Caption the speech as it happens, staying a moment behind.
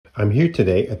I'm here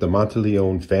today at the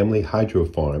Monteleone Family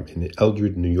Hydrofarm in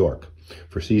Eldred, New York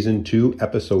for Season 2,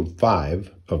 Episode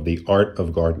 5 of The Art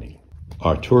of Gardening.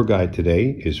 Our tour guide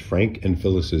today is Frank and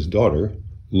Phyllis's daughter,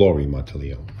 Lori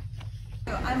Monteleone.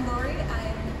 So I'm Lori.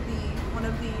 I'm one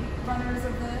of the runners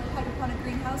of the hydroponic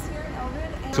greenhouse here in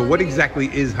Eldred. So what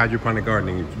exactly is hydroponic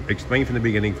gardening? Explain from the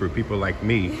beginning for people like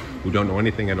me who don't know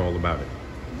anything at all about it.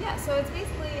 Yeah, so it's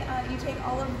basically you take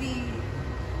all of the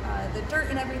dirt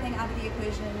and everything out of the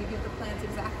equation and you give the plants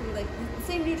exactly like the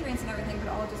same nutrients and everything, but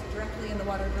all just directly in the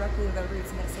water, directly to their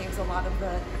roots, and it saves a lot of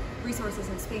the resources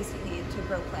and space you need to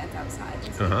grow plants outside.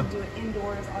 And so you can do it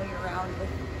indoors all year round with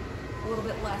a little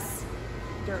bit less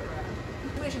dirt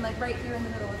around. Like right here in the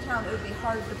middle of town, it would be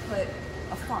hard to put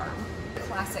a farm, a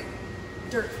classic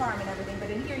dirt farm and everything, but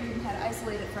in here you can kind of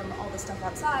isolate it from all the stuff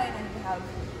outside, and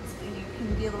you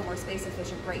can be a little more space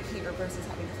efficient right here versus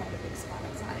having to find a big spot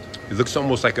outside. It looks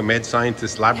almost like a mad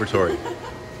scientist laboratory.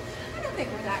 I don't think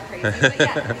we're that crazy,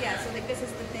 but yeah. So like this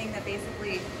is the thing that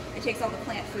basically it takes all the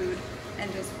plant food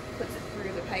and just puts it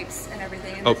through the pipes and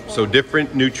everything. And so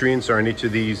different nutrients are in each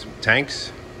of these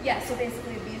tanks? Yeah, so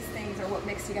basically these things are what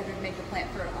mix together to make the plant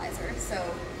fertilizer. So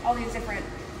all these different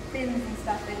bins and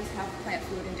stuff, they just have plant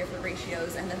food in different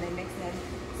ratios and then they mix in.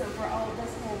 So for all of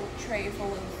this whole tray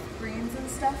full of greens and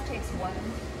stuff takes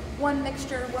one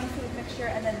mixture, one food mixture,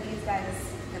 and then these guys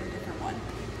get a different one.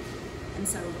 And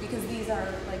so because these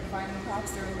are like vine crops,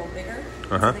 they're a little bigger,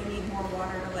 so they need more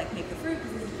water to like make the fruit,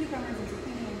 because these are cucumbers and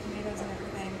zucchini and tomatoes and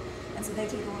everything. And so they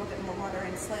take a little bit more water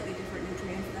and slightly different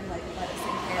nutrients than like lettuce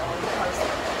and kale and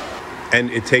parsley.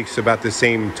 And it takes about the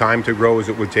same time to grow as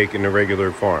it would take in a regular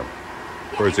farm?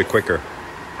 Or is it quicker?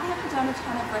 I haven't done a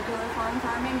ton of regular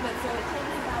farming, but so it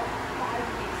takes about 5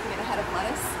 weeks to get a head of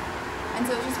lettuce. And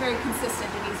so it's just very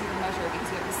consistent and easy to measure because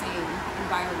you have the same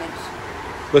environment.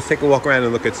 Let's take a walk around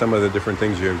and look at some of the different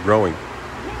things you're growing.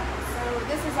 Yeah, so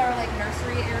this is our like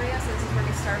nursery area. So this is where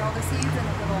we start all the seeds in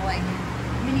a little like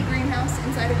mini greenhouse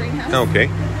inside a greenhouse. Okay.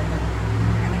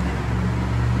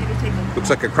 Maybe take a look.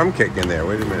 Looks like a crumb cake in there.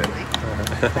 Wait a minute.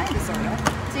 Kind of, sort of.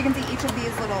 So you can see each of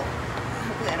these little,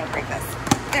 hopefully I don't break this.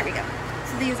 There we go.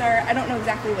 So these are, I don't know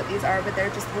exactly what these are, but they're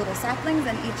just little saplings,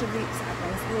 and each of these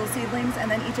saplings, little seedlings,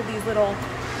 and then each of these little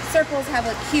circles have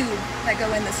a cube that go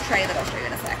in this tray that I'll show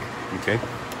you in a sec. Okay.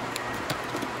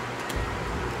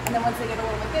 And then once they get a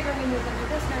little bit bigger, we move them to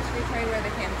this nursery tray where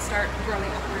they can start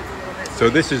growing upwards a little bit. So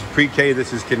this is pre-K,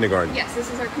 this is kindergarten? Yes, this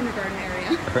is our kindergarten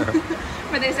area,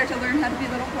 where they start to learn how to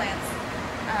be little plants.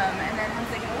 And then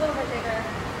once they get a little bit bigger,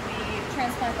 we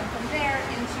transplant them from there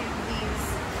into these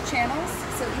channels.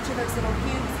 So each of those little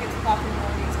cubes gets plopped into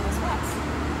one of these little spots.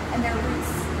 And their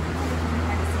roots, you can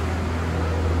kind of see them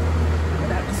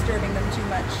without disturbing them too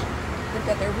much. They've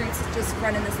got their roots just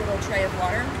run in this little tray of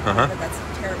water. But that's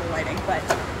terrible lighting, but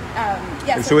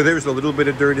yeah. And so there's a little bit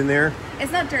of dirt in there?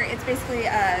 It's not dirt, it's basically,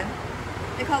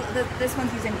 they call it, this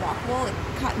one's using rock wool, like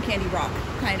cotton candy rock,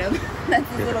 kind of. That's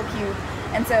this little cube.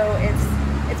 And so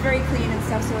it's very clean and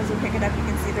stuff, so as you pick it up, you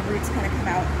can see the roots kind of come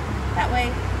out that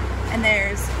way. And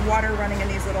there's water running in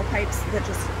these little pipes that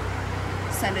just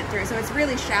send it through. So it's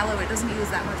really shallow, it doesn't use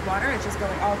that much water, it's just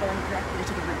all going directly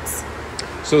to the roots.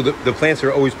 So the plants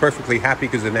are always perfectly happy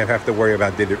because they never have to worry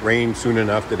about, did it rain soon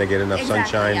enough, did I get enough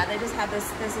sunshine? Yeah, they just have this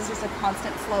is just a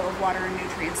constant flow of water and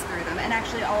nutrients through them. And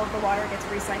actually all of the water gets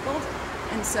recycled.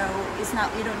 And so it's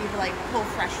not, you don't need to like pull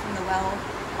fresh from the well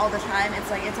all the time. It's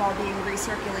like it's all being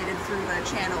recirculated through the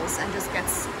channels and just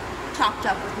gets topped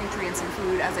up with nutrients and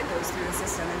food as it goes through the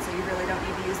system. And so you really don't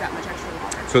need to use that much extra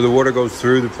water. So the water goes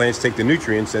through, the plants take the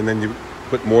nutrients, and then you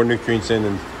put more nutrients in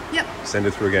and send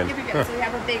it through again. So we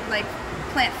have a big like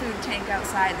plant food tank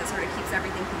outside that sort of keeps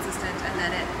everything consistent, and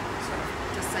then it sort of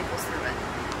just cycles through it.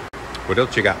 What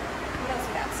else you got? What else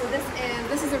we got? So this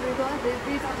is arugula.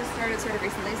 These all just started sort of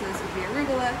recently, so this would be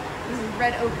arugula. This is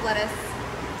red oak lettuce.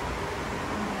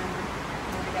 And then,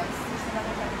 there we go. This is just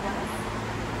another type of lettuce.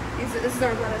 This is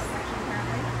our lettuce section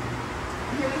apparently.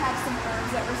 And here we have some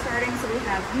herbs that we're starting. So we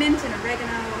have mint and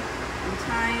oregano and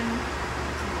thyme,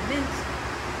 some mint,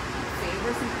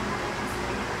 favor, something more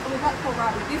interesting. And we've got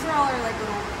Kohlrabi. These are all our like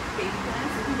little baby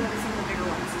plants. We can go to some of the bigger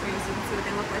ones for you so you can see what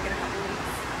they look like in a couple weeks.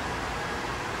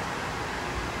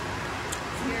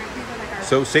 So here, these are like our...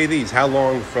 So say these, how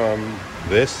long from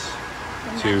this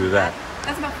to that?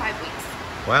 That's about 5 weeks.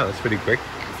 Wow, that's pretty quick.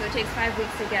 Yeah, so it takes 5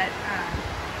 weeks to get a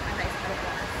nice head of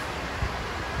lettuce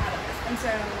out of this. And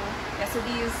so, yeah, so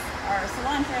these are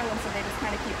cilantro, and so they just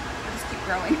kind of keep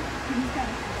growing. And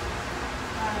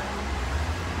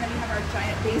then we have our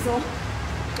giant basil.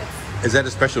 Is that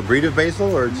a special breed of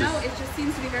basil, or just... No, it just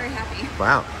seems to be very happy.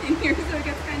 Wow. In here, so it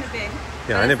gets kind of big.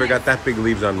 Yeah, I never got that big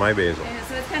leaves on my basil. And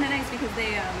so it's kind of nice because because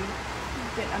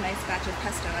they get a nice batch of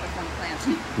pesto out of one plant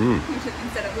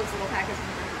instead of those little packets.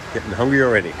 Getting hungry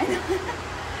already.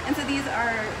 And so these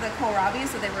are the Kohlrabi,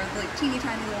 so they were like teeny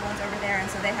tiny little ones over there, and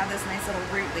so they have this nice little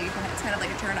root that you can, it's kind of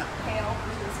like a turnip kale,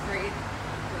 which is great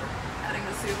for adding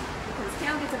the soup, because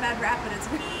kale gets a bad rap, but it's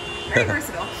very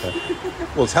versatile.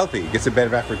 Well, it's healthy. It gets a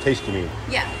bad rap for taste, you mean?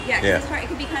 Yeah. It's hard, it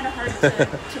can be kind of hard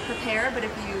to prepare, but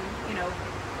if you know,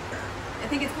 I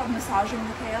think it's called massaging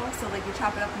the kale, so like you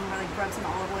chop it up and like rub some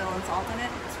olive oil and salt in it,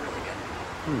 it's really good.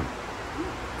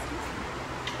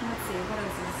 Let's see, what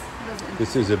else is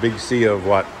this is a big sea of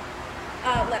what?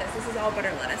 Lettuce. This is all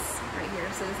butter lettuce right here.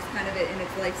 So this is kind of it in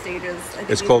its life stages.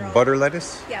 It's called butter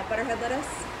lettuce? Yeah, butterhead lettuce.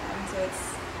 So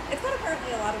it's got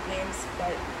apparently a lot of names,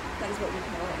 but that is what we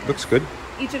call it. Looks good.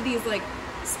 Each of these like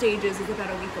stages is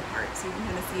about a week apart, so you can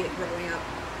kind of see it growing up.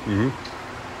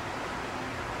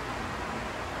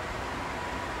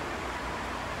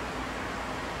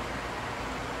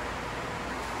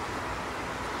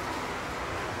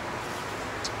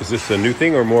 Is this a new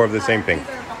thing or more of the same thing? These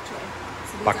are bok choy.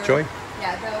 So Bok choy?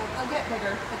 Yeah, they'll get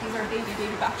bigger, but these are baby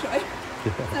bok choy.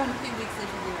 So in a few weeks they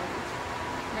should be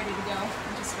ready to go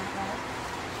and just start that.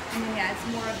 And then yeah, it's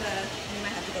more of the, you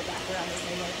might have to go back around this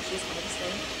anymore because she's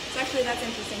harvesting. So actually that's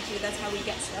interesting too. That's how we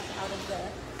get stuff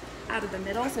out of the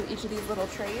middle. So each of these little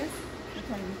trays you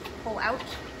can pull out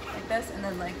like this and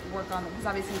then like work on them, because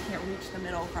obviously you can't reach the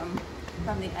middle from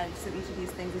the edge, so each of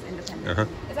these things is independent.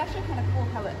 It's actually kind of cool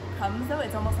how it comes though.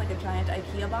 It's almost like a giant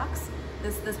IKEA box.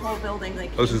 This whole building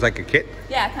like. Oh, this is like a kit?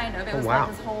 Yeah, kind of. It was wow.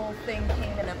 like this whole thing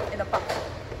came in a box,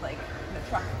 like in a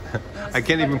truck. I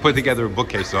can't even put together a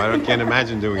bookcase, so I can't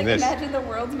imagine doing like, this. Imagine the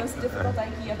world's most difficult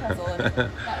IKEA puzzle, and that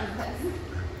was this.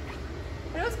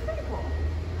 But it was pretty cool.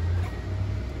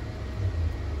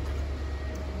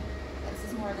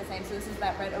 This is more of the same. So this is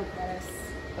that red oak lettuce,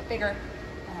 but bigger.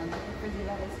 Frizzy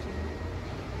lettuce too.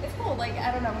 It's cool, like,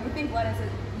 I don't know, when you think lettuce,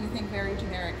 you think very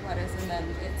generic lettuce, and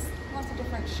then it's lots of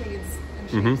different shades and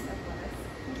shapes of lettuce.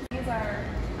 These are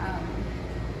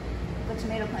the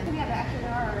tomato plants. Yeah, but actually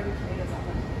there are already tomatoes on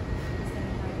them.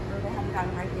 Or they haven't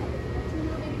gotten ripe yet.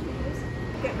 Tomatoes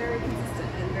get very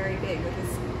consistent and very big, which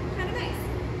is kind of nice.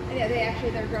 And yeah,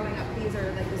 they're growing up. These are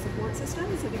like the support system,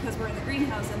 so because we're in the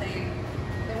greenhouse and they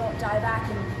won't die back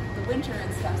in the winter and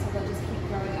stuff, so they'll just keep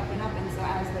growing up and up, and so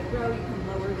as they grow you can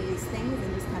lower these things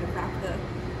and just kind of wrap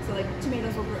so like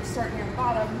tomatoes will start near the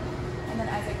bottom, and then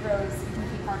as it grows you can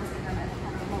keep harvesting them and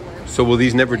kind of lower. So will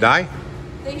these never die?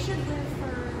 They should live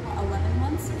for 11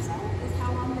 months or so is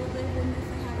how long they live, and if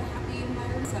they have a happy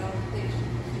environment, so they should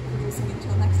keep producing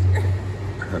until next year.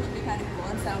 Which would be kind of cool.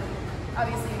 And so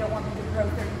obviously you don't want them to grow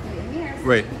 30 feet in the air, so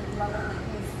right. you can lower like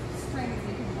these strings,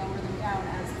 you can lower them down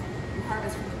as you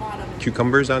harvest from the bottom.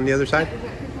 Cucumbers on the other side? Yeah, we've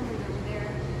got cucumbers over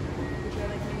there, which are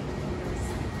like mini cucumbers.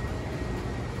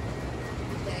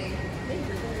 They're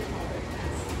very tall, very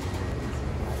fast.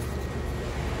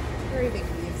 Very big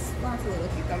leaves, lots of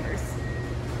little cucumbers.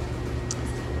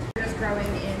 They're just growing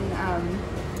in,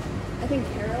 I think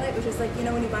perlite, which is like, you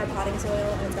know when you buy potting soil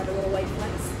and it's got a little white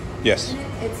flecks? Yes. In it?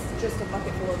 It's just a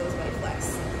bucket full of those white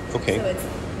flecks. Okay. So it's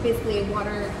basically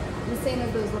water, the same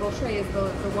as those little trays,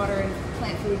 the water and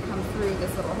plant food come through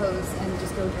this little hose and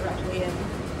just go directly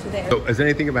into there. So is there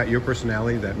anything about your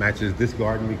personality that matches this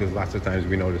garden? Because lots of times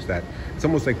we notice that it's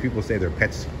almost like people say their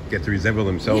pets get to resemble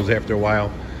themselves after a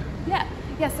while. Yeah,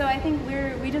 so I think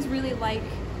we just really like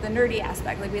the nerdy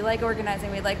aspect. Like we like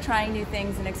organizing, we like trying new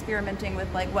things and experimenting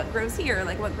with like what grows here,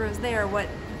 like what grows there, what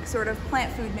sort of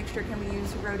plant food mixture can we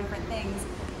use to grow different things.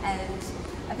 And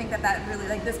I think that really,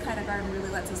 like this kind of garden really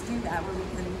lets us do that, where we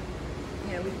can,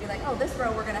 you know, we can be like, oh, this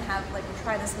row we're gonna have, like,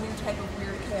 try this new type of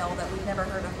weird kale that we've never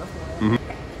heard of before.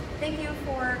 Okay. Thank you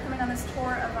for coming on this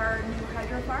tour of our new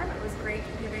hydro farm. It was great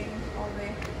giving all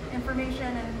the information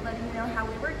and letting you know how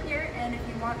we work here. And if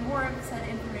you want more of said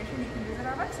information, you can visit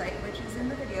our website, which is in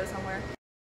the video somewhere.